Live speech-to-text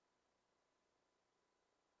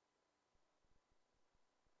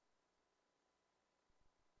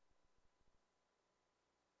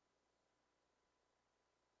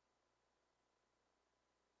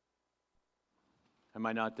Am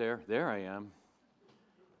I not there? There I am.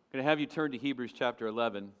 I'm going to have you turn to Hebrews chapter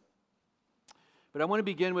 11. But I want to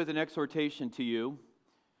begin with an exhortation to you.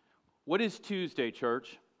 What is Tuesday,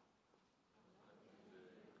 church?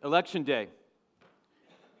 Election day.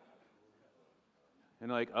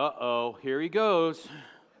 And like, uh-oh, here he goes.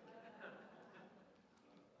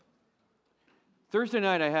 Thursday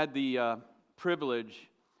night I had the privilege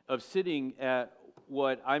of sitting at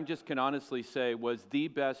what I just can honestly say was the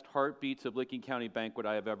best Heartbeats of Licking County banquet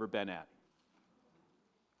I have ever been at.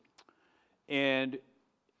 And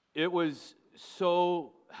it was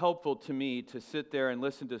so helpful to me to sit there and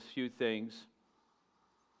listen to a few things.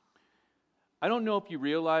 I don't know if you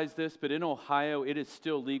realize this, but in Ohio, it is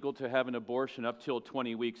still legal to have an abortion up till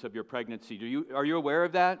 20 weeks of your pregnancy. Are you aware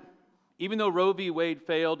of that? Even though Roe v. Wade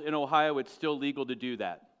failed, in Ohio, it's still legal to do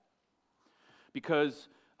that. Because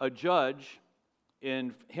a judge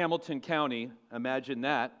in Hamilton County, imagine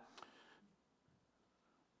that,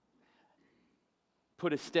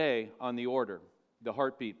 put a stay on the order, the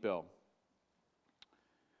heartbeat bill.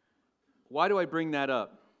 Why do I bring that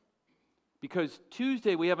up? Because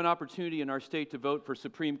Tuesday we have an opportunity in our state to vote for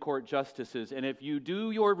Supreme Court justices, and if you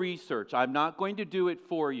do your research, I'm not going to do it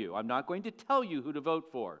for you. I'm not going to tell you who to vote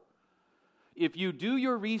for. If you do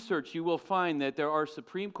your research, you will find that there are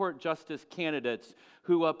Supreme Court justice candidates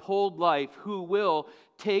who uphold life, who will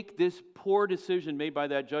take this poor decision made by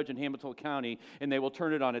that judge in Hamilton County, and they will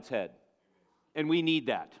turn it on its head. And we need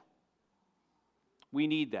that. We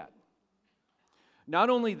need that. Not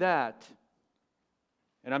only that,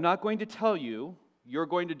 and I'm not going to tell you, you're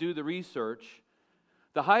going to do the research,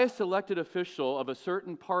 the highest elected official of a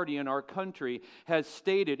certain party in our country has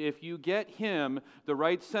stated if you get him the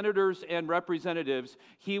right senators and representatives,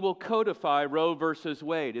 he will codify Roe versus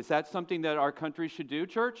Wade. Is that something that our country should do,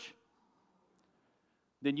 church?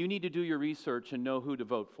 Then you need to do your research and know who to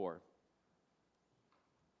vote for.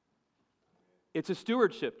 It's a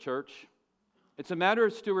stewardship, church. It's a matter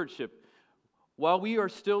of stewardship. While we are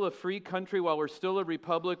still a free country, while we're still a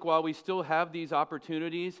republic, while we still have these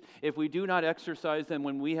opportunities, if we do not exercise them,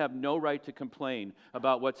 when we have no right to complain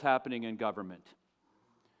about what's happening in government.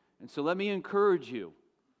 And so let me encourage you,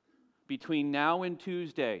 between now and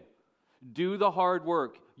Tuesday, do the hard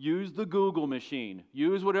work, use the Google machine,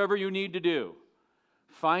 use whatever you need to do.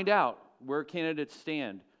 Find out where candidates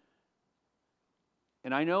stand.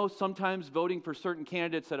 And I know sometimes voting for certain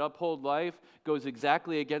candidates that uphold life goes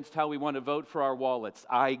exactly against how we want to vote for our wallets.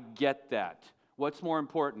 I get that. What's more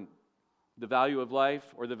important, the value of life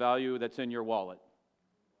or the value that's in your wallet?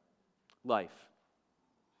 Life.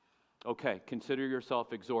 Okay, consider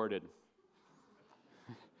yourself exhorted.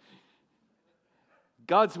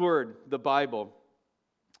 God's Word, the Bible,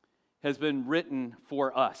 has been written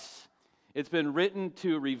for us. It's been written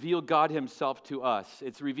to reveal God Himself to us.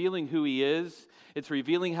 It's revealing who He is. It's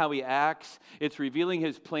revealing how He acts. It's revealing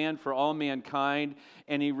His plan for all mankind.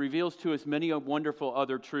 And He reveals to us many wonderful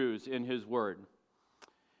other truths in His Word.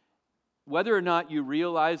 Whether or not you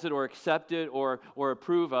realize it or accept it or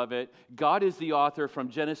approve of it, God is the author from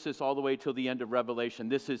Genesis all the way till the end of Revelation.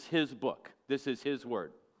 This is His book. This is His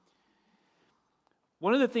Word.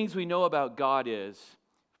 One of the things we know about God is,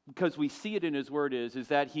 because we see it in His Word, is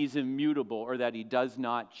that He's immutable, or that He does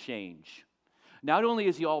not change. Not only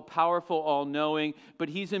is He all-powerful, all-knowing, but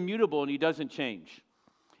He's immutable and He doesn't change.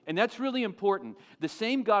 And that's really important. The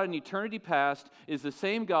same God in eternity past is the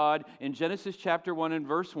same God in Genesis chapter 1 and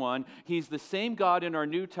verse 1. He's the same God in our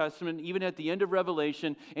New Testament, even at the end of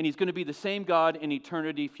Revelation, and He's going to be the same God in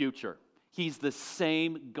eternity future. He's the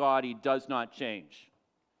same God. He does not change.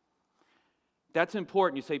 That's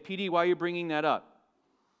important. You say, PD, why are you bringing that up?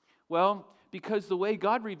 Well, because the way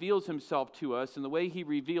God reveals Himself to us and the way He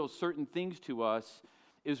reveals certain things to us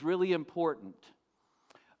is really important.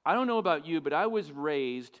 I don't know about you, but I was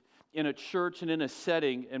raised in a church and in a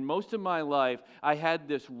setting, and most of my life I had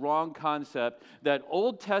this wrong concept that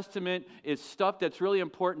Old Testament is stuff that's really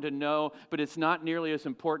important to know, but it's not nearly as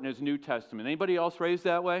important as New Testament. Anybody else raised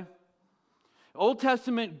that way? Old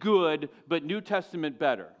Testament good, but New Testament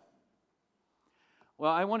better.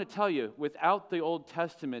 Well, I want to tell you, without the Old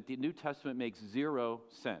Testament, the New Testament makes 0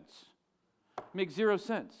 sense. It makes 0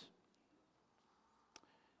 sense.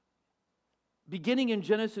 Beginning in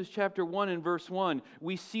Genesis chapter 1 and verse 1,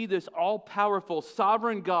 we see this all-powerful,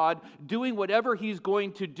 sovereign God doing whatever He's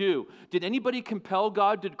going to do. Did anybody compel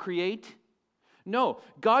God to create? No.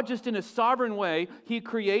 God just in a sovereign way, He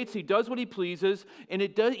creates, He does what He pleases, and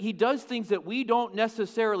He does things that we don't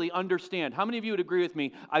necessarily understand. How many of you would agree with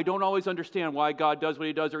me? I don't always understand why God does what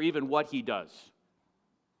He does or even what He does.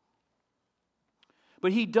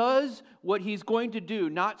 But he does what he's going to do,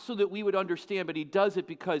 not so that we would understand, but he does it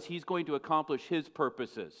because he's going to accomplish his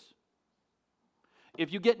purposes.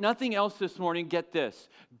 If you get nothing else this morning, get this.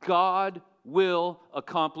 God will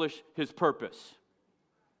accomplish his purpose.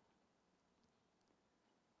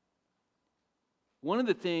 One of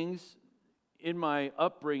the things in my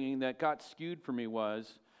upbringing that got skewed for me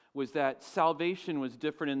was that salvation was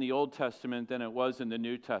different in the Old Testament than it was in the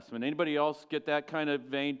New Testament. Anybody else get that kind of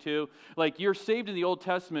vein too? Like, you're saved in the Old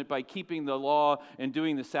Testament by keeping the law and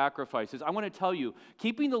doing the sacrifices. I want to tell you,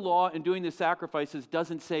 keeping the law and doing the sacrifices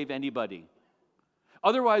doesn't save anybody.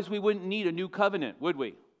 Otherwise, we wouldn't need a new covenant, would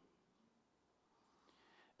we?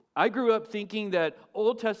 I grew up thinking that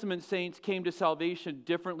Old Testament saints came to salvation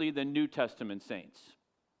differently than New Testament saints.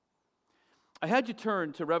 I had you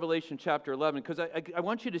turn to Revelation chapter 11 because I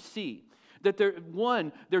want you to see that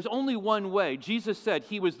there's only one way. Jesus said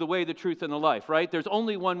he was the way, the truth, and the life, right? There's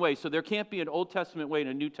only one way, so there can't be an Old Testament way and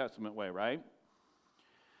a New Testament way, right?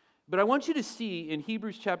 But I want you to see in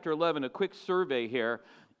Hebrews chapter 11, a quick survey here,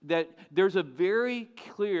 that there's a very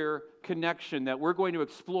clear connection that we're going to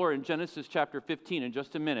explore in Genesis chapter 15 in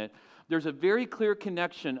just a minute. There's a very clear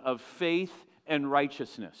connection of faith and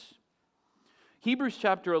righteousness. Hebrews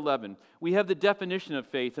chapter 11, we have the definition of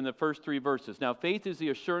faith in the first 3 verses. Now, faith is the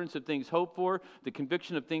assurance of things hoped for, the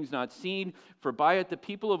conviction of things not seen. For by it the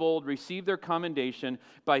people of old received their commendation.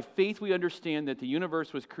 By faith we understand that the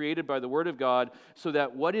universe was created by the word of God, so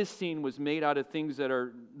that what is seen was made out of things that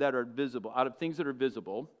are visible. Out of things that are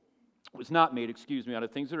visible, was not made, out of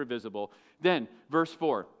things that are visible. Then, verse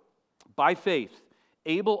 4, by faith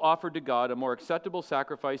Abel offered to God a more acceptable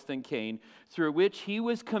sacrifice than Cain, through which he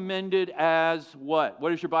was commended as what? What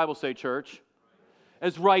does your Bible say, church?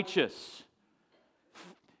 As righteous.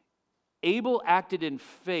 Abel acted in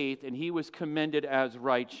faith, and he was commended as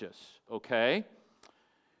righteous. Okay?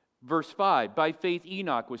 Verse 5, by faith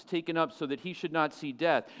Enoch was taken up so that he should not see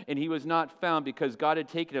death, and he was not found because God had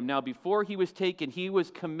taken him. Now, before he was taken, he was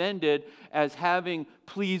commended as having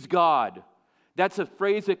pleased God. That's a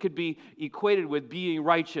phrase that could be equated with being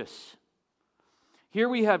righteous. Here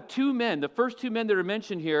we have 2 men, the first 2 men that are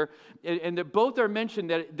mentioned here, and that both are mentioned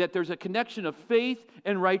that there's a connection of faith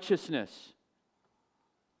and righteousness.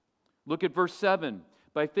 Look at verse 7.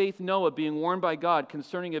 By faith Noah, being warned by God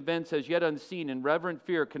concerning events as yet unseen, in reverent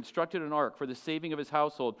fear constructed an ark for the saving of his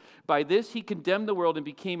household. By this he condemned the world and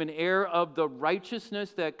became an heir of the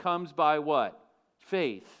righteousness that comes by what?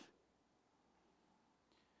 Faith.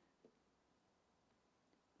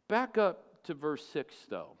 Back up to verse 6,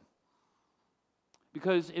 though.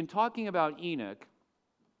 Because in talking about Enoch,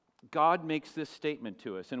 God makes this statement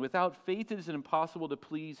to us. And without faith it is impossible to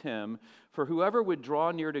please him, for whoever would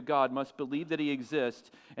draw near to God must believe that he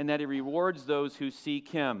exists and that he rewards those who seek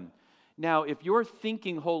him. Now, if you're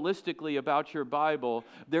thinking holistically about your Bible,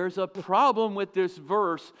 there's a problem with this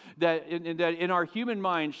verse that in our human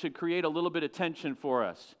mind should create a little bit of tension for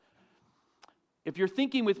us. If you're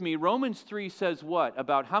thinking with me, Romans 3 says what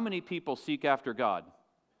about how many people seek after God?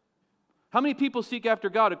 How many people seek after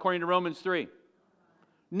God according to Romans 3?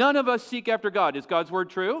 None of us seek after God. Is God's word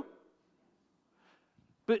true?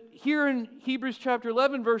 But here in Hebrews chapter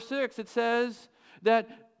 11, verse 6, it says that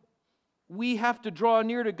we have to draw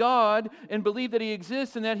near to God and believe that he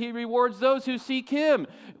exists and that he rewards those who seek him.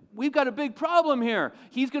 We've got a big problem here.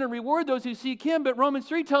 He's going to reward those who seek him, but Romans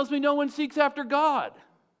 3 tells me no one seeks after God.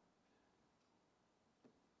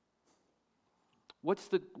 What's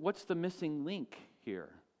the missing link here?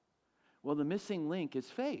 Well, the missing link is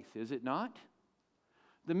faith, is it not?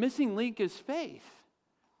 The missing link is faith.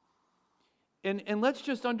 And let's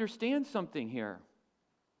just understand something here.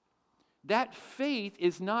 That faith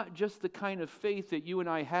is not just the kind of faith that you and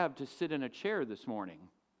I have to sit in a chair this morning.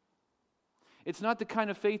 It's not the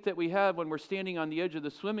kind of faith that we have when we're standing on the edge of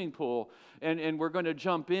the swimming pool and we're going to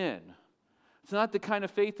jump in. It's not the kind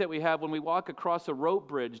of faith that we have when we walk across a rope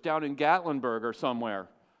bridge down in Gatlinburg or somewhere.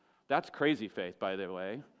 That's crazy faith, by the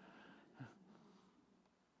way.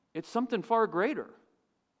 It's something far greater.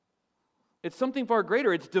 It's something far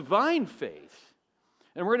greater. It's divine faith.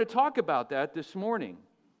 And we're going to talk about that this morning.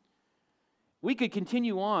 We could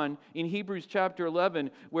continue on in Hebrews chapter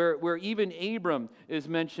 11 where even Abram is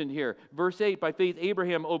mentioned here. Verse 8, by faith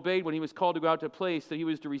Abraham obeyed when he was called to go out to a place that he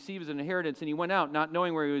was to receive as an inheritance, and he went out not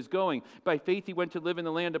knowing where he was going. By faith he went to live in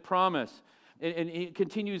the land of promise. And it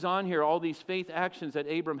continues on here, all these faith actions that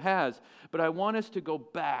Abram has. But I want us to go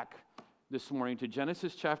back this morning to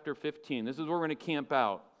Genesis chapter 15. This is where we're going to camp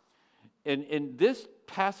out. And this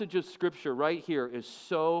passage of Scripture right here is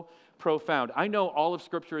so profound. I know all of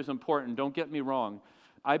Scripture is important, don't get me wrong,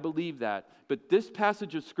 I believe that. But this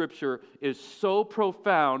passage of Scripture is so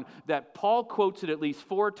profound that Paul quotes it at least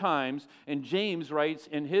 4 times, and James writes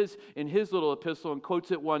in his little epistle and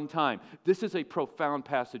quotes it 1 time. This is a profound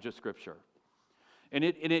passage of Scripture. And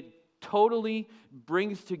it totally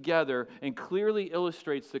brings together and clearly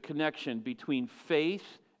illustrates the connection between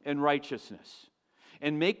faith and righteousness.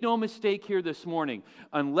 And make no mistake here this morning,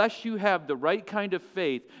 unless you have the right kind of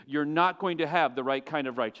faith, you're not going to have the right kind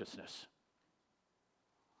of righteousness.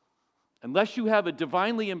 Unless you have a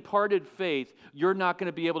divinely imparted faith, you're not going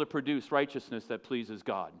to be able to produce righteousness that pleases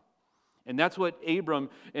God. And that's what Abram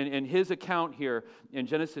and his account here in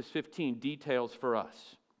Genesis 15 details for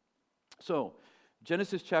us. So,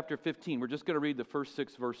 Genesis chapter 15, we're just going to read the first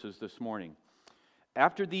 6 verses this morning.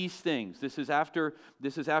 After these things, this is after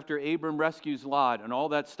Abram rescues Lot and all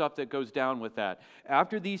that stuff that goes down with that.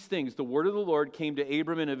 After these things, the word of the Lord came to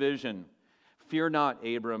Abram in a vision. Fear not,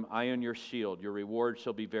 Abram, I am your shield. Your reward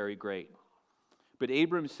shall be very great. But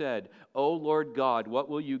Abram said, O Lord God, what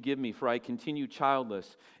will you give me? For I continue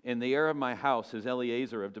childless, and the heir of my house is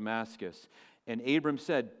Eliezer of Damascus. And Abram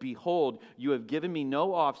said, Behold, you have given me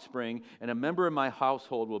no offspring, and a member of my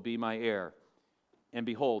household will be my heir. And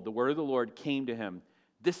behold, the word of the Lord came to him.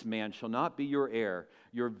 This man shall not be your heir.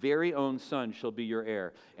 Your very own son shall be your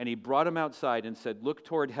heir. And he brought him outside and said, Look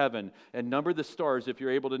toward heaven and number the stars if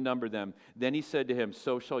you're able to number them. Then he said to him,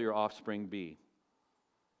 So shall your offspring be.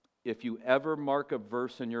 If you ever mark a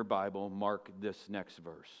verse in your Bible, mark this next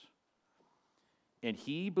verse. And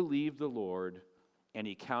he believed the Lord, and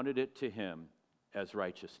he counted it to him as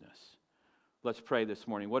righteousness. Let's pray this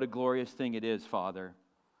morning. What a glorious thing it is, Father,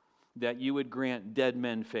 that you would grant dead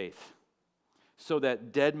men faith, so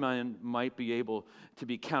that dead men might be able to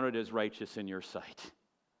be counted as righteous in your sight.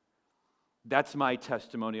 That's my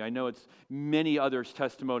testimony. I know it's many others'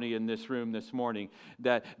 testimony in this room this morning,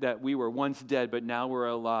 that we were once dead, but now we're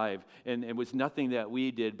alive. And it was nothing that we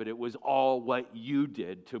did, but it was all what you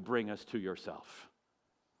did to bring us to yourself.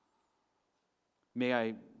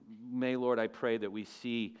 May, Lord, I pray that we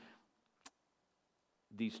see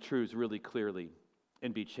these truths really clearly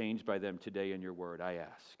and be changed by them today in your word, I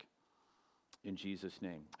ask. In Jesus'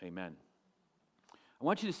 name, amen. I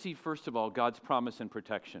want you to see, first of all, God's promise and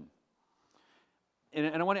protection.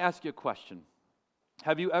 And I want to ask you a question.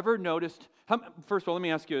 Have you ever noticed, first of all, let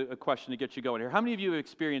me ask you a question to get you going here. How many of you have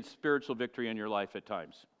experienced spiritual victory in your life at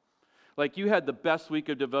times? Like you had the best week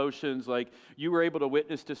of devotions, like you were able to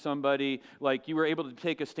witness to somebody, like you were able to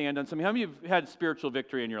take a stand on something. How many of you have had spiritual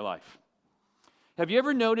victory in your life? Have you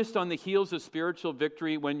ever noticed on the heels of spiritual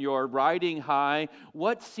victory, when you're riding high,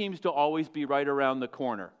 what seems to always be right around the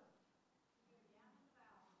corner?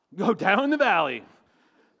 Go down the valley.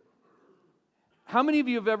 How many of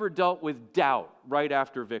you have ever dealt with doubt right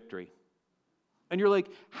after victory? And you're like,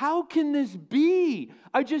 how can this be?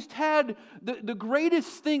 I just had the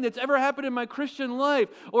greatest thing that's ever happened in my Christian life.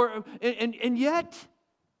 And yet,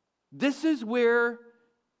 this is where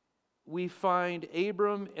we find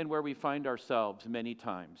Abram and where we find ourselves many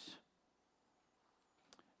times.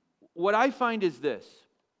 What I find is this.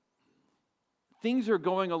 Things are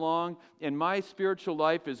going along, and my spiritual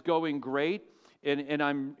life is going great. And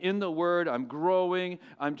I'm in the Word, I'm growing,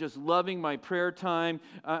 I'm just loving my prayer time.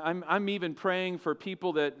 I'm even praying for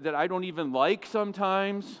people that I don't even like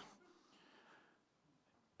sometimes.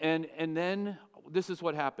 And then this is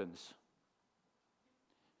what happens.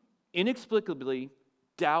 Inexplicably,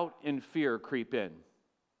 doubt and fear creep in.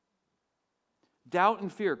 Doubt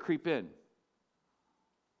and fear creep in.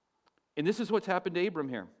 And this is what's happened to Abram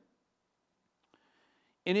here.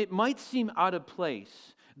 And it might seem out of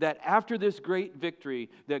place that after this great victory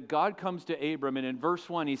that God comes to Abram, and in verse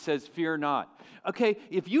 1 he says, fear not. Okay,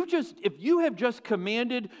 if you have just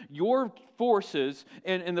commanded your forces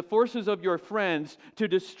and the forces of your friends to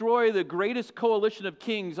destroy the greatest coalition of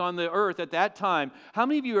kings on the earth at that time, how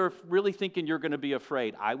many of you are really thinking you're going to be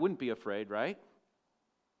afraid? I wouldn't be afraid, right?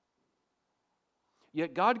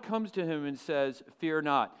 Yet God comes to him and says, fear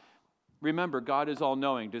not. Remember, God is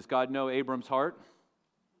all-knowing. Does God know Abram's heart?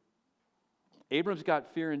 Abram's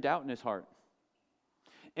got fear and doubt in his heart.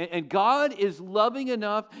 And God is loving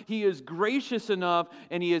enough, He is gracious enough,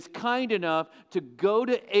 and He is kind enough to go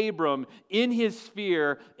to Abram in his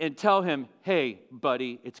fear and tell him, hey,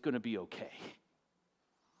 buddy, it's going to be okay.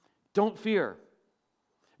 Don't fear.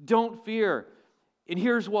 Don't fear. And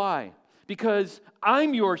here's why. Because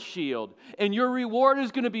I'm your shield, and your reward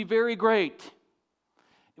is going to be very great.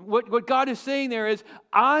 What God is saying there is,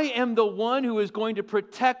 I am the one who is going to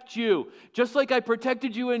protect you. Just like I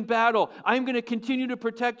protected you in battle, I'm going to continue to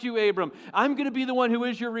protect you, Abram. I'm going to be the one who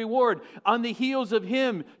is your reward. On the heels of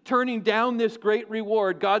him turning down this great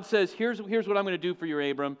reward, God says, here's what I'm going to do for you,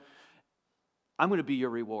 Abram. I'm going to be your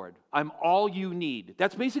reward. I'm all you need.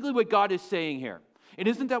 That's basically what God is saying here. And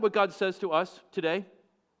isn't that what God says to us today?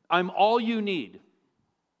 I'm all you need.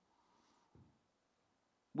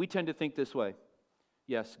 We tend to think this way.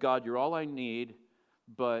 Yes, God, you're all I need,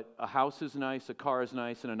 but a house is nice, a car is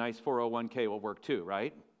nice, and a nice 401k will work too,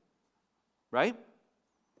 right? Right?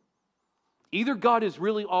 Either God is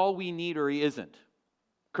really all we need or he isn't.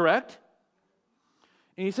 Correct?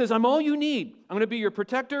 And he says, I'm all you need. I'm going to be your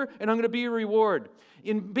protector, and I'm going to be your reward.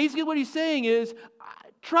 And basically what he's saying is,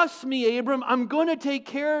 trust me, Abram, I'm going to take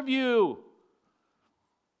care of you.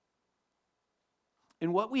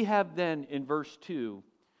 And what we have then in verse 2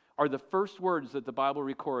 are the first words that the Bible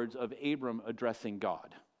records of Abram addressing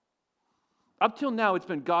God. Up till now, it's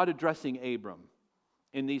been God addressing Abram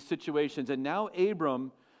in these situations, and now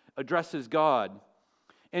Abram addresses God.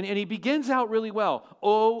 And he begins out really well.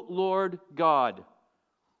 O Lord God.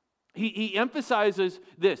 He emphasizes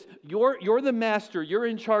this. You're the master. You're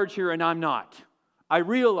in charge here, and I'm not. I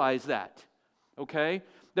realize that. Okay?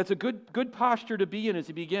 That's a good posture to be in as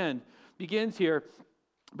he begins here.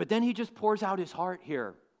 But then he just pours out his heart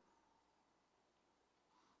here.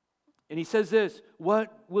 And he says this,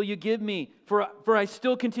 what will you give me? For I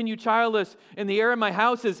still continue childless, and the heir of my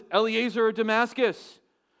house is Eliezer of Damascus.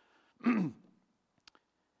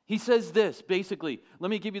 He says this, basically.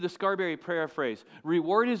 Let me give you the Scarberry paraphrase.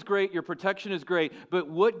 Reward is great, your protection is great, but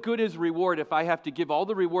what good is reward if I have to give all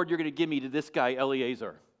the reward you're going to give me to this guy,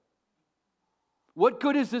 Eliezer? What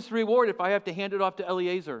good is this reward if I have to hand it off to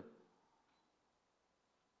Eliezer?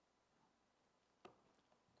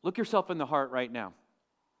 Look yourself in the heart right now.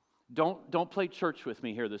 Don't play church with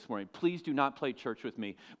me here this morning. Please do not play church with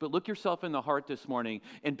me. But look yourself in the heart this morning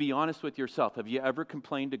and be honest with yourself. Have you ever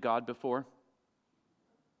complained to God before?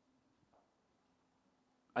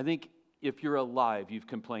 I think if you're alive, you've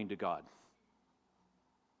complained to God.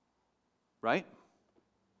 Right?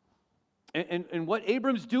 And what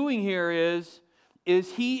Abram's doing here is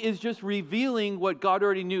he is just revealing what God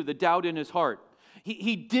already knew, the doubt in his heart.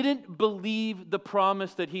 He didn't believe the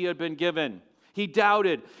promise that he had been given. He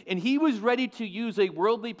doubted, and he was ready to use a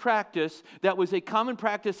worldly practice that was a common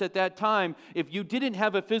practice at that time. If you didn't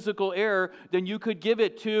have a physical heir, then you could give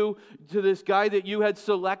it to this guy that you had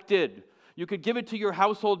selected. You could give it to your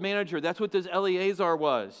household manager. That's what this Eliezer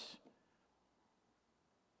was.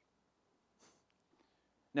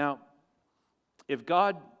 Now, if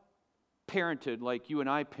God parented like you and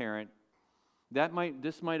I parent,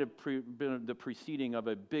 this might have been the preceding of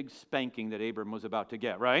a big spanking that Abram was about to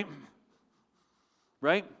get, right?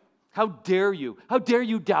 Right? How dare you? How dare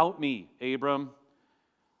you doubt me, Abram?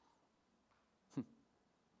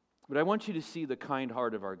 But I want you to see the kind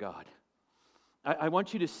heart of our God. I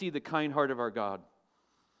want you to see the kind heart of our God.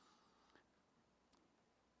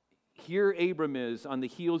 Here Abram is on the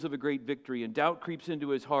heels of a great victory, and doubt creeps into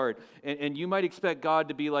his heart. And you might expect God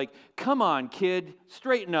to be like, come on, kid,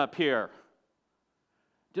 straighten up here.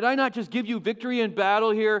 Did I not just give you victory in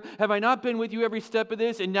battle here? Have I not been with you every step of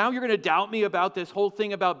this? And now you're going to doubt me about this whole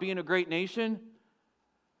thing about being a great nation?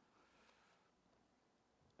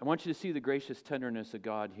 I want you to see the gracious tenderness of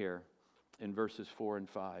God here in verses 4 and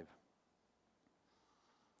 5.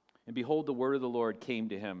 And behold, the word of the Lord came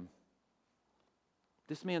to him.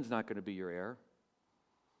 This man's not going to be your heir.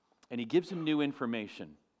 And he gives him new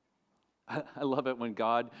information. I love it when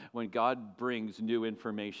God brings new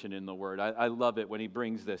information in the Word. I love it when he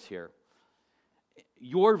brings this here.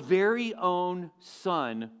 Your very own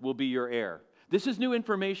son will be your heir. This is new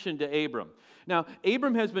information to Abram. Now,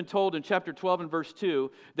 Abram has been told in chapter 12 and verse 2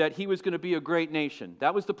 that he was going to be a great nation.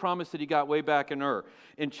 That was the promise that he got way back in Ur.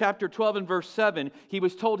 In chapter 12 and verse 7, he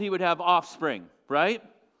was told he would have offspring, right?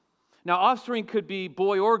 Now, offspring could be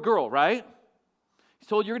boy or girl, right? He's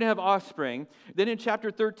told you're going to have offspring. Then in chapter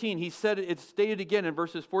 13, it's stated again in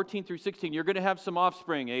verses 14 through 16, you're going to have some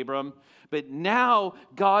offspring, Abram. But now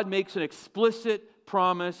God makes an explicit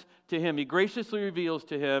promise to him. He graciously reveals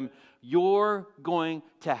to him, you're going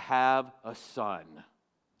to have a son.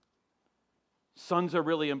 Sons are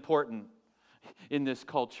really important in this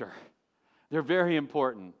culture. They're very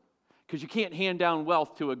important because you can't hand down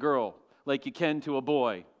wealth to a girl like you can to a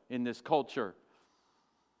boy in this culture.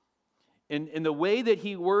 And the way that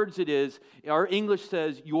he words it is, our English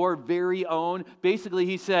says, your very own. Basically,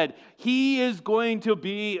 he said, he is going to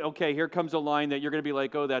be, okay, here comes a line that you're going to be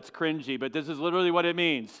like, oh, that's cringy, but this is literally what it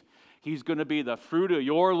means. He's going to be the fruit of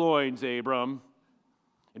your loins, Abram.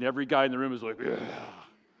 And every guy in the room is like, yeah.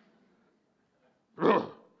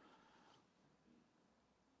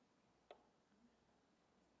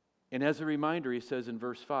 And as a reminder, he says in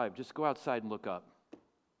verse 5, just go outside and look up.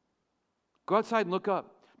 Go outside and look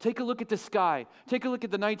up. Take a look at the sky. Take a look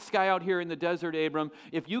at the night sky out here in the desert, Abram.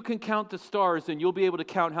 If you can count the stars, then you'll be able to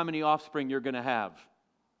count how many offspring you're going to have.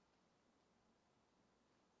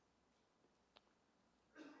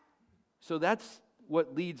 So that's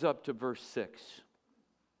what leads up to verse 6.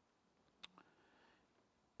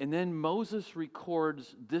 And then Moses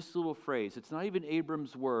records this little phrase. It's not even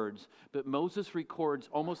Abram's words, but Moses records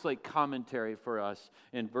almost like commentary for us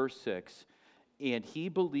in verse 6. And he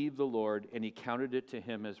believed the Lord, and he counted it to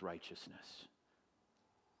him as righteousness.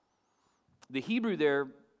 The Hebrew there,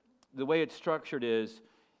 the way it's structured is,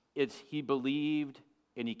 it's he believed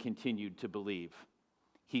and he continued to believe.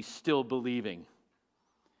 He's still believing.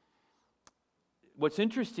 What's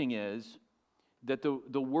interesting is that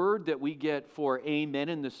the word that we get for amen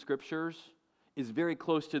in the scriptures is very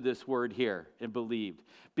close to this word here, and believed.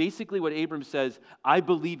 Basically what Abram says, I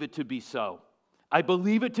believe it to be so. I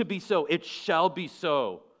believe it to be so. It shall be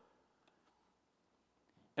so.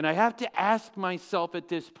 And I have to ask myself at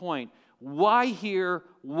this point, why here?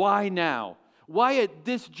 Why now? Why at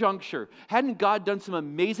this juncture? Hadn't God done some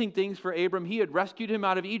amazing things for Abram? He had rescued him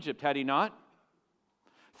out of Egypt, had he not?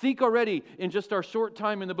 Think already in just our short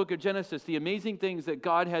time in the book of Genesis, the amazing things that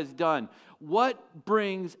God has done. What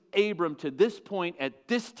brings Abram to this point at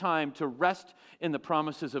this time to rest in the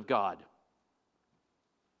promises of God?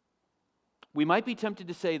 We might be tempted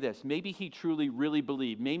to say this. Maybe he truly, really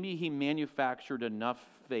believed. Maybe he manufactured enough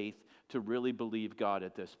faith to really believe God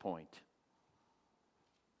at this point.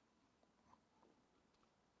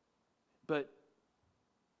 But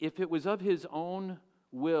if it was of his own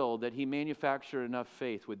will that he manufactured enough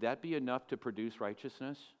faith, would that be enough to produce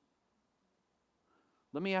righteousness?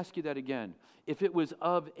 Let me ask you that again. If it was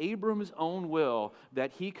of Abram's own will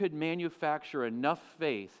that he could manufacture enough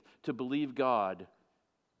faith to believe God,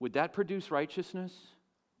 would that produce righteousness?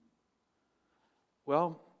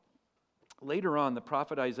 Well, later on, the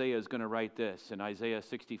prophet Isaiah is going to write this in Isaiah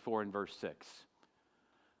 64 and verse 6.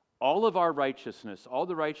 All of our righteousness, all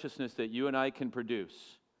the righteousness that you and I can produce,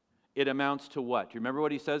 it amounts to what? Do you remember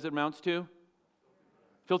what he says it amounts to?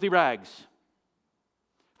 Filthy rags.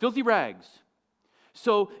 Filthy rags.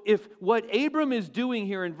 So if what Abram is doing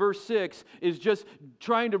here in verse 6 is just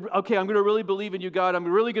trying to, okay, I'm going to really believe in you, God. I'm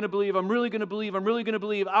really going to believe. I'm really going to believe. I'm really going to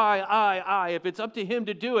believe. I. If it's up to him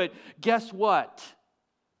to do it, guess what?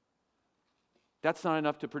 That's not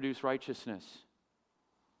enough to produce righteousness.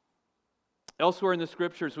 Elsewhere in the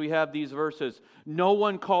scriptures, we have these verses. No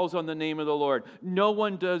one calls on the name of the Lord. No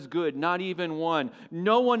one does good, not even one.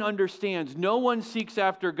 No one understands. No one seeks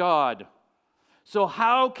after God. So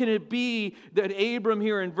how can it be that Abram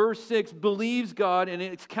here in verse 6 believes God and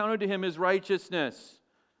it's counted to him as righteousness?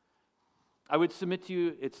 I would submit to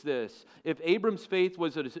you it's this. If Abram's faith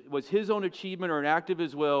was his own achievement or an act of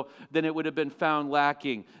his will, then it would have been found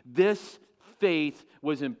lacking. This faith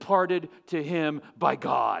was imparted to him by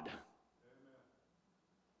God.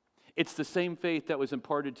 It's the same faith that was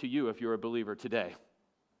imparted to you if you're a believer today.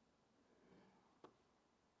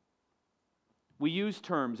 We use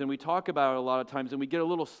terms and we talk about it a lot of times and we get a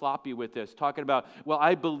little sloppy with this, talking about, well,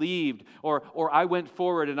 I believed or I went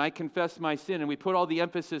forward and I confessed my sin, and we put all the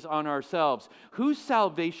emphasis on ourselves. Whose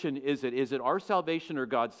salvation is it? Is it our salvation or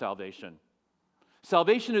God's salvation?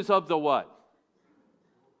 Salvation is of the what?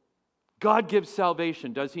 God gives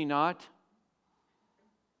salvation, does he not?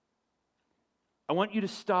 I want you to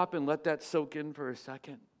stop and let that soak in for a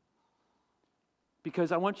second,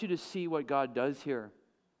 because I want you to see what God does here.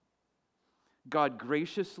 God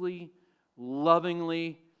graciously,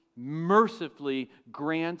 lovingly, mercifully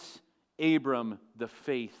grants Abram the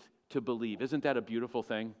faith to believe. Isn't that a beautiful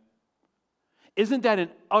thing? Isn't that an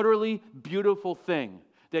utterly beautiful thing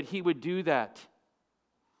that he would do that?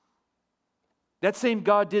 That same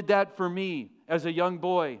God did that for me as a young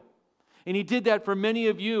boy. And he did that for many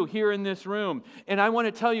of you here in this room. And I want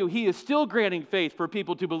to tell you, he is still granting faith for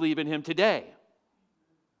people to believe in him today.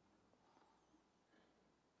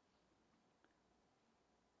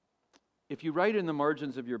 If you write in the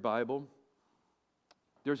margins of your Bible,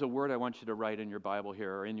 there's a word I want you to write in your Bible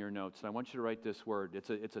here or in your notes. And I want you to write this word.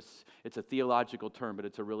 It's a theological term, but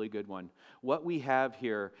it's a really good one. What we have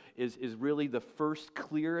here is really the first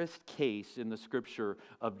clearest case in the Scripture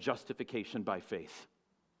of justification by faith.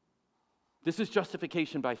 This is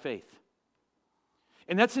justification by faith.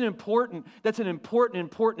 And that's an important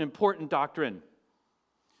doctrine.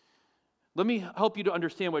 Let me help you to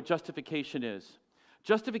understand what justification is.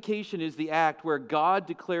 Justification is the act where God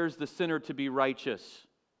declares the sinner to be righteous.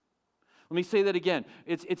 Let me say that again.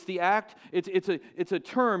 It's the act, it's a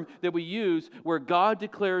term that we use where God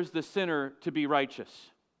declares the sinner to be righteous.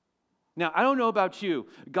 Now, I don't know about you.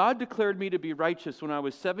 God declared me to be righteous when I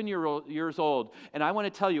was 7 years old, and I want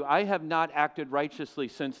to tell you, I have not acted righteously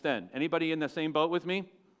since then. Anybody in the same boat with me?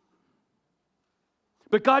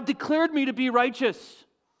 But God declared me to be righteous.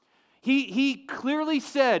 He clearly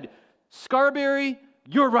said, Scarberry,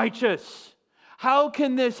 you're righteous. How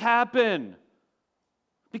can this happen?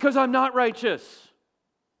 Because I'm not righteous.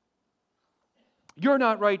 You're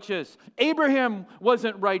not righteous. Abraham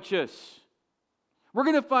wasn't righteous. We're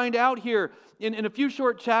going to find out here in a few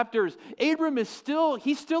short chapters, Abram he's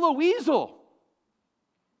still a weasel.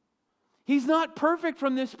 He's not perfect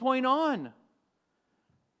from this point on.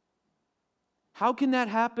 How can that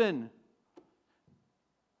happen?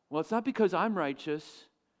 Well, it's not because I'm righteous,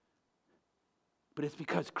 but it's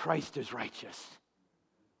because Christ is righteous.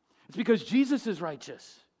 It's because Jesus is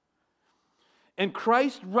righteous. And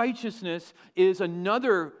Christ's righteousness is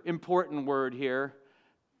another important word here.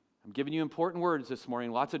 I'm giving you important words this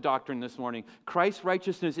morning, lots of doctrine this morning. Christ's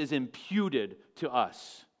righteousness is imputed to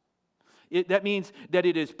us. That means that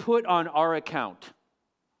it is put on our account.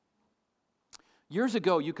 Years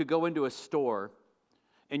ago, you could go into a store,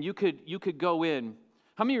 and you could go in.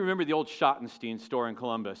 How many remember the old Schottenstein store in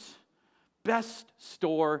Columbus? Best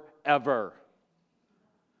store ever.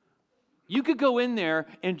 You could go in there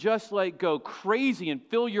and just go crazy and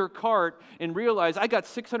fill your cart and realize I got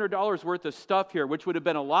 $600 worth of stuff here, which would have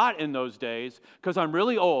been a lot in those days because I'm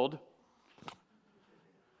really old.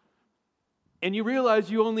 And you realize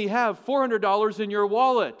you only have $400 in your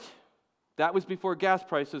wallet. That was before gas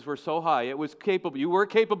prices were so high. You were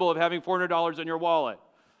capable of having $400 in your wallet.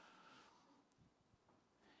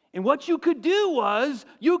 And what you could do was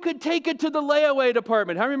you could take it to the layaway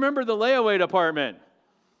department. How remember the layaway department?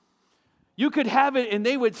 You could have it and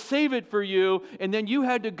they would save it for you, and then you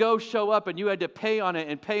had to go show up and you had to pay on it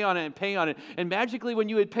and pay on it and pay on it. And magically when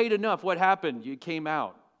you had paid enough, what happened? You came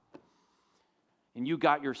out and you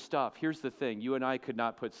got your stuff. Here's the thing. You and I could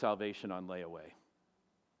not put salvation on layaway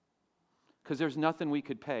because there's nothing we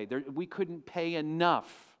could pay. We couldn't pay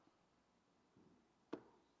enough.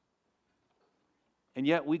 And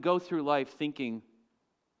yet we go through life thinking,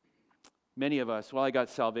 many of us, well, I got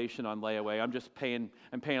salvation on layaway.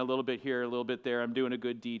 I'm paying a little bit here, a little bit there. I'm doing a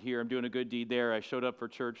good deed here. I'm doing a good deed there. I showed up for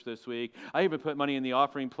church this week. I even put money in the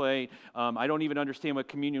offering plate. I don't even understand what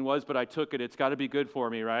communion was, but I took it. It's got to be good for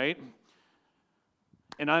me, right?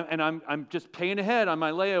 And I'm just paying ahead on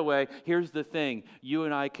my layaway. Here's the thing. You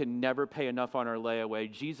and I can never pay enough on our layaway.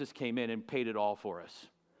 Jesus came in and paid it all for us.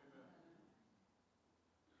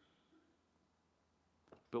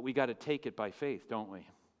 But we got to take it by faith, don't we?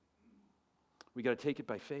 We got to take it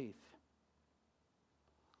by faith.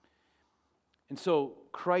 And so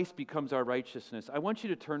Christ becomes our righteousness. I want you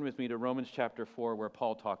to turn with me to Romans chapter 4 where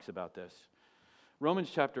Paul talks about this. Romans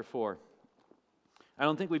chapter 4. I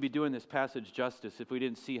don't think we'd be doing this passage justice if we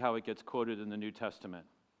didn't see how it gets quoted in the New Testament.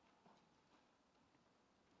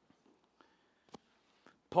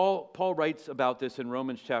 Paul writes about this in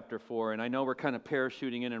Romans chapter 4, and I know we're kind of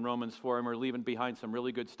parachuting in Romans 4, and we're leaving behind some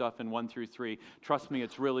really good stuff in 1 through 3. Trust me,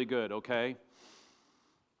 it's really good, okay?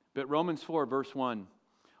 But Romans 4, verse 1,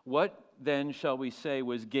 what then shall we say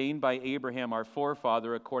was gained by Abraham, our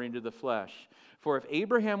forefather, according to the flesh? For if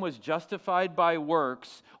Abraham was justified by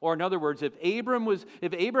works, or in other words, if Abraham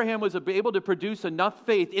was able to produce enough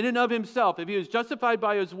faith in and of himself, if he was justified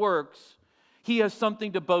by his works, he has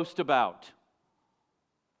something to boast about.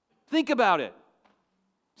 Think about it.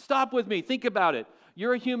 Stop with me. Think about it.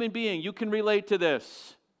 You're a human being. You can relate to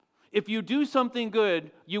this. If you do something good,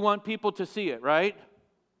 you want people to see it, right?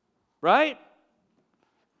 Right?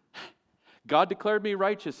 God declared me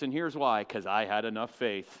righteous, and here's why. Because I had enough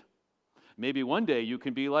faith. Maybe one day you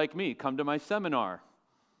can be like me. Come to my seminar.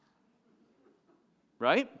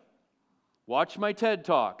 Right? Watch my TED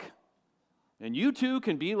Talk. And you too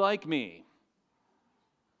can be like me.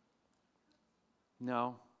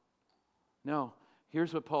 No.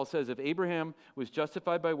 Here's what Paul says. If Abraham was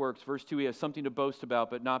justified by works, verse 2, he has something to boast about,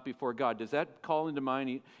 but not before God. Does that call into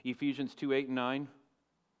mind Ephesians 2, 8, and 9?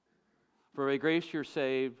 For by grace you're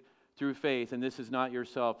saved through faith, and this is not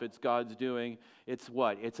yourself, it's God's doing. It's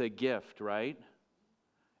what? It's a gift, right?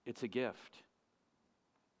 It's a gift.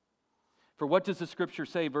 For what does the scripture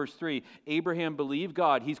say? Verse 3, Abraham believed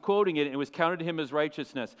God. He's quoting it, and it was counted to him as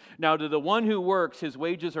righteousness. Now to the one who works, his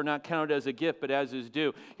wages are not counted as a gift, but as his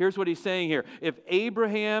due. Here's what he's saying here. If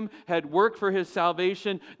Abraham had worked for his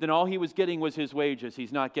salvation, then all he was getting was his wages.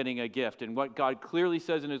 He's not getting a gift. And what God clearly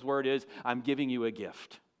says in his word is, I'm giving you a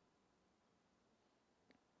gift.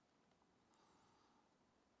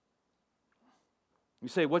 You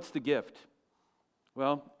say, what's the gift?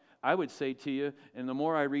 Well, I would say to you, and the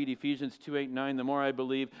more I read Ephesians 2:8-9, the more I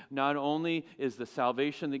believe not only is the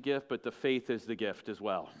salvation the gift, but the faith is the gift as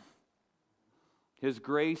well. His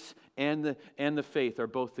grace and the faith are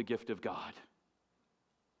both the gift of God.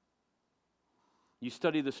 You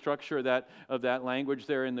study the structure of that language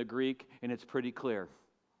there in the Greek, and it's pretty clear.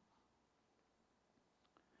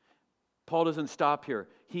 Paul doesn't stop here.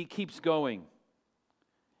 He keeps going.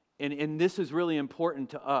 And this is really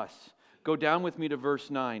important to us. Go down with me to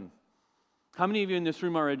verse 9. How many of you in this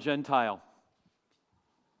room are a Gentile?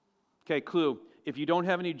 Okay, clue. If you don't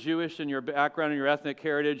have any Jewish in your background and your ethnic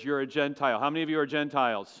heritage, you're a Gentile. How many of you are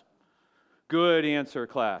Gentiles? Good answer,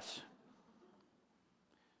 class.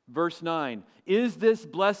 Verse 9, is this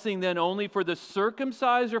blessing then only for the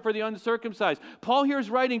circumcised or for the uncircumcised? Paul here is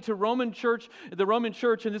writing to the Roman church,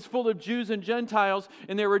 and it's full of Jews and Gentiles,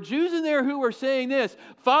 and there were Jews in there who were saying this,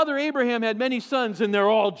 Father Abraham had many sons, and they're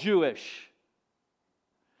all Jewish.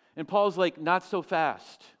 And Paul's like, not so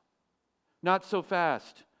fast. Not so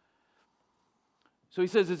fast. So he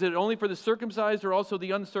says, is it only for the circumcised or also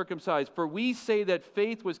the uncircumcised? For we say that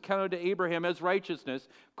faith was counted to Abraham as righteousness.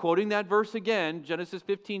 Quoting that verse again, Genesis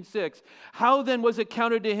 15:6. How then was it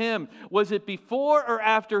counted to him? Was it before or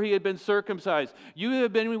after he had been circumcised? You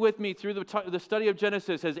have been with me through the study of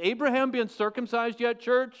Genesis. Has Abraham been circumcised yet,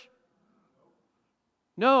 church?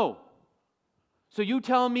 No. So you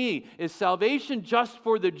tell me, is salvation just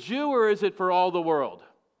for the Jew or is it for all the world?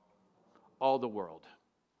 All the world.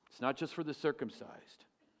 It's not just for the circumcised.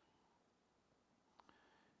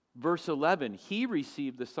 Verse 11, he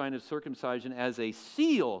received the sign of circumcision as a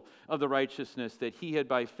seal of the righteousness that he had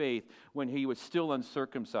by faith when he was still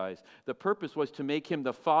uncircumcised. The purpose was to make him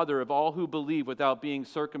the father of all who believe without being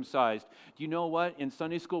circumcised. Do you know what? In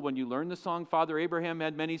Sunday school, when you learn the song, Father Abraham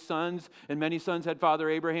had many sons, and many sons had Father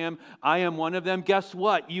Abraham, I am one of them. Guess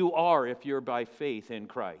what? You are if you're by faith in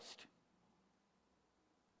Christ.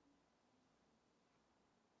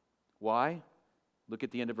 Why? Look at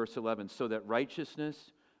the end of verse 11. So that righteousness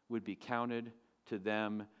would be counted to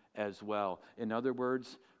them as well. In other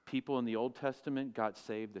words, people in the Old Testament got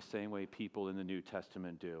saved the same way people in the New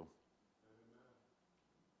Testament do.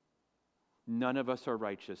 None of us are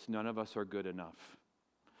righteous. None of us are good enough.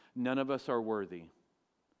 None of us are worthy.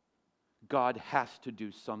 God has to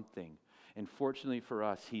do something. And fortunately for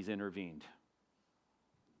us, He's intervened.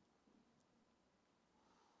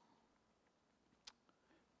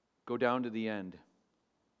 Go down to the end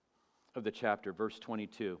of the chapter, verse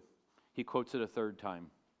 22. He quotes it a third time.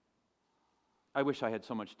 I wish I had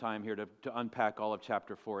so much time here to unpack all of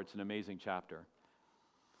chapter 4. It's an amazing chapter.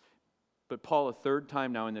 But Paul, a third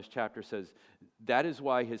time now in this chapter, says, that is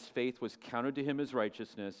why his faith was counted to him as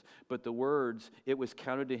righteousness, but the words, it was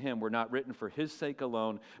counted to him, were not written for his sake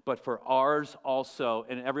alone, but for ours also.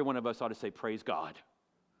 And every one of us ought to say, praise God.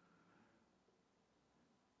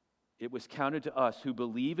 It was counted to us who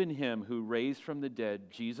believe in him who raised from the dead,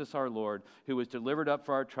 Jesus our Lord, who was delivered up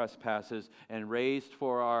for our trespasses and raised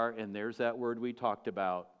for our, and there's that word we talked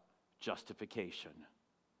about, justification.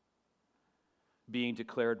 Being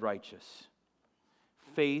declared righteous.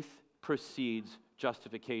 Faith precedes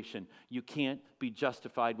justification. You can't be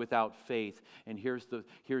justified without faith. And here's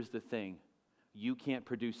the thing. You can't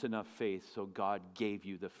produce enough faith, so God gave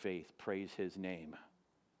you the faith. Praise his name.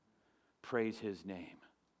 Praise his name.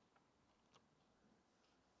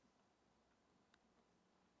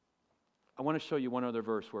 I want to show you one other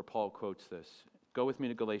verse where Paul quotes this. Go with me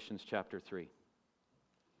to Galatians chapter 3.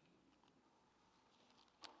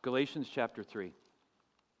 Galatians chapter 3.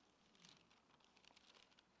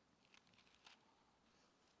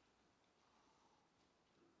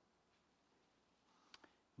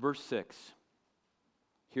 Verse 6.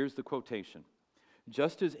 Here's the quotation.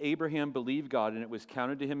 Just as Abraham believed God and it was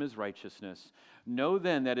counted to him as righteousness, know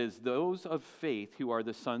then that is those of faith who are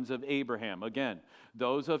the sons of Abraham. Again,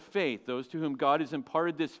 those of faith, those to whom God has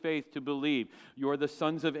imparted this faith to believe, you are the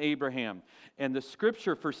sons of Abraham. And the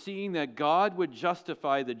scripture, foreseeing that God would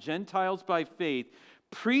justify the Gentiles by faith,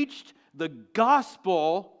 preached the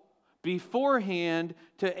gospel beforehand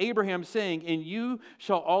to Abraham, saying, in you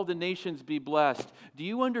shall all the nations be blessed. Do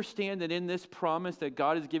you understand that in this promise that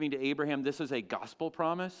God is giving to Abraham, this is a gospel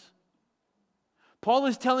promise? Paul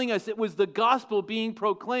is telling us it was the gospel being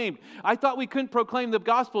proclaimed. I thought we couldn't proclaim the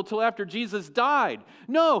gospel till after Jesus died.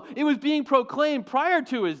 No, it was being proclaimed prior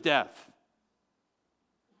to his death.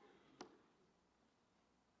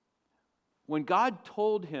 When God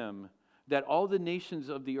told him that all the nations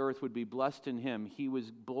of the earth would be blessed in him, he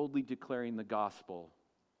was boldly declaring the gospel.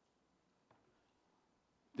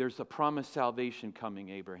 There's a promised salvation coming,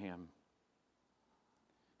 Abraham.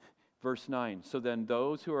 Verse 9, so then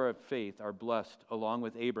those who are of faith are blessed along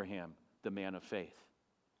with Abraham, the man of faith.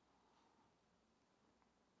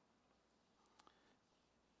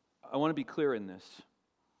 I want to be clear in this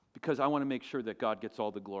because I want to make sure that God gets all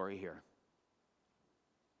the glory here.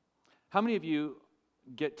 How many of you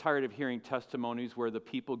get tired of hearing testimonies where the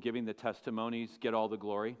people giving the testimonies get all the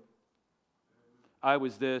glory? I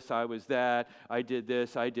was this, I was that, I did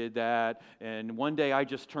this, I did that, and one day I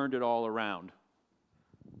just turned it all around.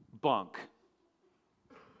 Bunk.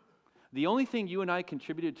 The only thing you and I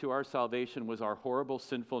contributed to our salvation was our horrible,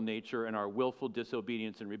 sinful nature and our willful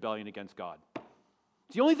disobedience and rebellion against God.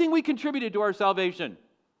 It's the only thing we contributed to our salvation.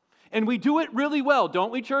 And we do it really well,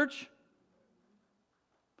 don't we, church?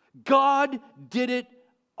 God did it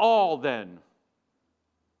all then.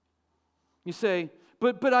 You say,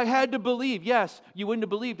 but I had to believe. Yes, you wouldn't have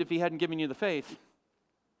believed if he hadn't given you the faith.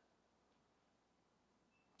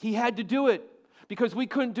 He had to do it because we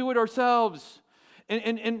couldn't do it ourselves.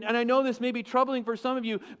 And I know this may be troubling for some of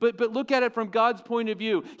you, but look at it from God's point of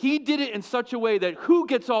view. He did it in such a way that who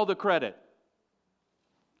gets all the credit?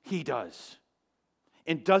 He does.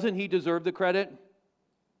 And doesn't he deserve the credit?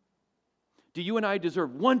 Do you and I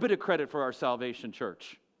deserve one bit of credit for our salvation,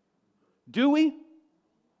 church? Do we?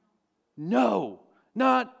 No,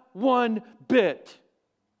 not one bit.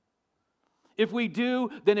 If we do,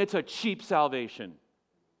 then it's a cheap salvation.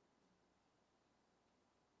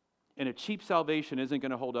 And a cheap salvation isn't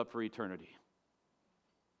going to hold up for eternity.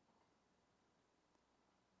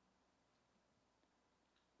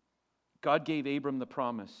 God gave Abram the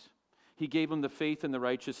promise. He gave him the faith and the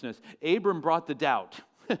righteousness. Abram brought the doubt,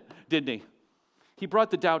 didn't he? He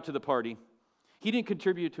brought the doubt to the party. He didn't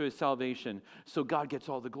contribute to his salvation, so God gets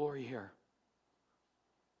all the glory here.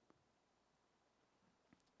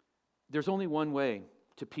 There's only one way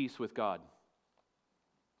to peace with God.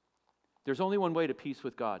 There's only one way to peace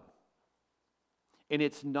with God. And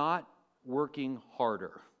it's not working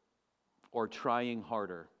harder or trying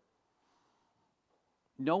harder.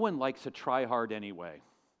 No one likes a try hard anyway,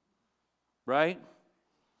 right?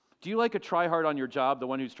 Do you like a try hard on your job, the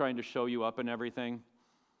one who's trying to show you up and everything?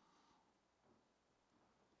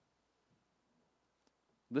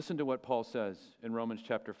 Listen to what Paul says in Romans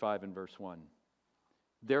chapter 5 and verse 1.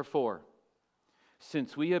 Therefore,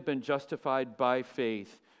 since we have been justified by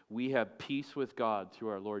faith, we have peace with God through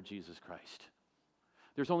our Lord Jesus Christ.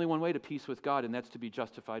 There's only one way to peace with God, and that's to be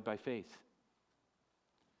justified by faith.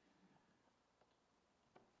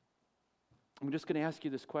 I'm just going to ask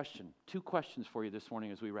you this question. 2 questions for you this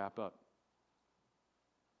morning as we wrap up.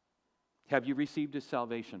 Have you received his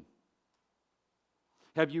salvation?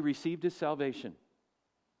 Have you received his salvation?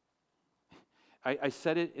 I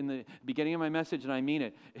said it in the beginning of my message, and I mean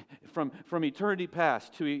it. From eternity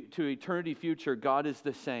past to eternity future, God is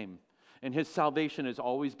the same. And his salvation has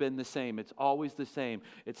always been the same. It's always the same.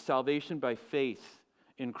 It's salvation by faith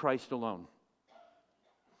in Christ alone.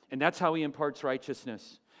 And that's how he imparts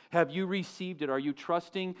righteousness. Have you received it? Are you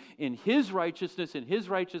trusting in his righteousness and his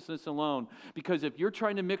righteousness alone? Because if you're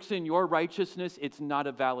trying to mix in your righteousness, it's not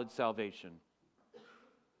a valid salvation.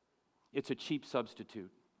 It's a cheap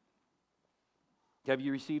substitute. Have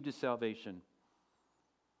you received his salvation?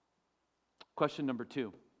 Question number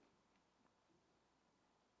 2.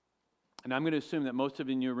 And I'm going to assume that most of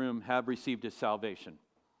you in your room have received his salvation.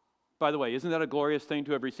 By the way, isn't that a glorious thing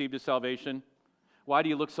to have received his salvation? Why do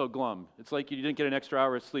you look so glum? It's like you didn't get an extra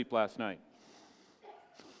hour of sleep last night.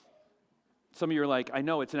 Some of you are like, I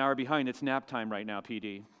know it's an hour behind. It's nap time right now,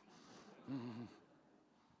 PD.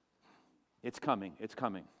 It's coming. It's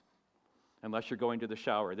coming. Unless you're going to the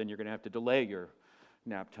shower, then you're going to have to delay your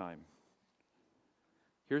nap time.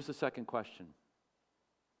 Here's the second question.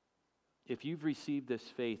 If you've received this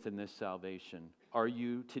faith and this salvation, are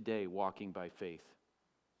you today walking by faith?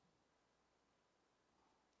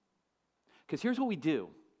 Because here's what we do.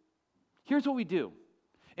 Here's what we do.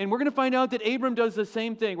 And we're going to find out that Abram does the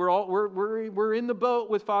same thing. We're in the boat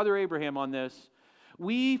with Father Abraham on this.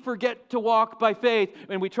 We forget to walk by faith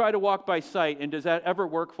and we try to walk by sight. And does that ever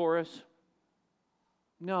work for us?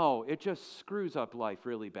 No, it just screws up life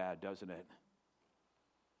really bad, doesn't it?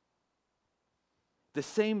 The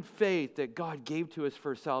same faith that God gave to us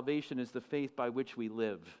for salvation is the faith by which we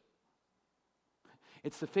live.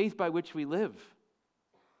 It's the faith by which we live.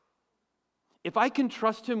 If I can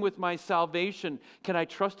trust him with my salvation, can I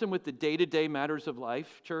trust him with the day-to-day matters of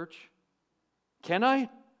life, church? Can I?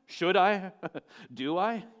 Should I? Do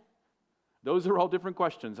I? Those are all different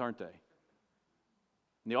questions, aren't they?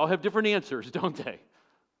 And they all have different answers, don't they?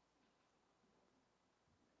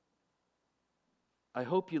 I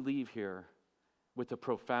hope you leave here with a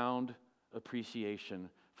profound appreciation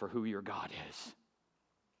for who your God is.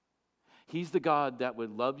 He's the God that would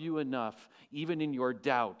love you enough, even in your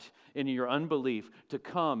doubt and in your unbelief, to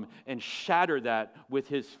come and shatter that with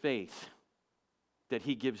his faith that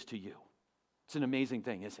he gives to you. It's an amazing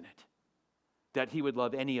thing, isn't it? That he would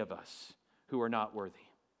love any of us who are not worthy.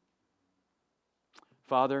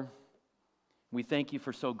 Father, we thank you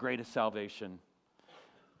for so great a salvation.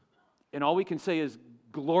 And all we can say is,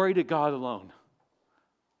 glory to God alone.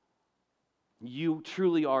 You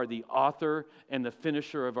truly are the author and the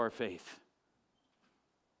finisher of our faith.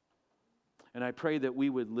 And I pray that we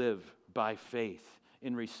would live by faith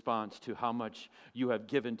in response to how much you have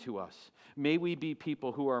given to us. May we be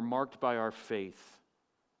people who are marked by our faith,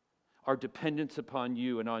 our dependence upon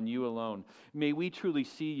you and on you alone. May we truly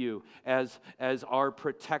see you as our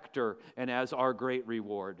protector and as our great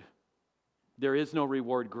reward. There is no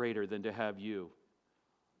reward greater than to have you.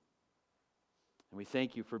 And we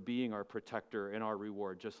thank you for being our protector and our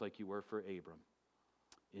reward, just like you were for Abram.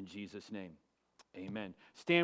 In Jesus' name, amen. Stand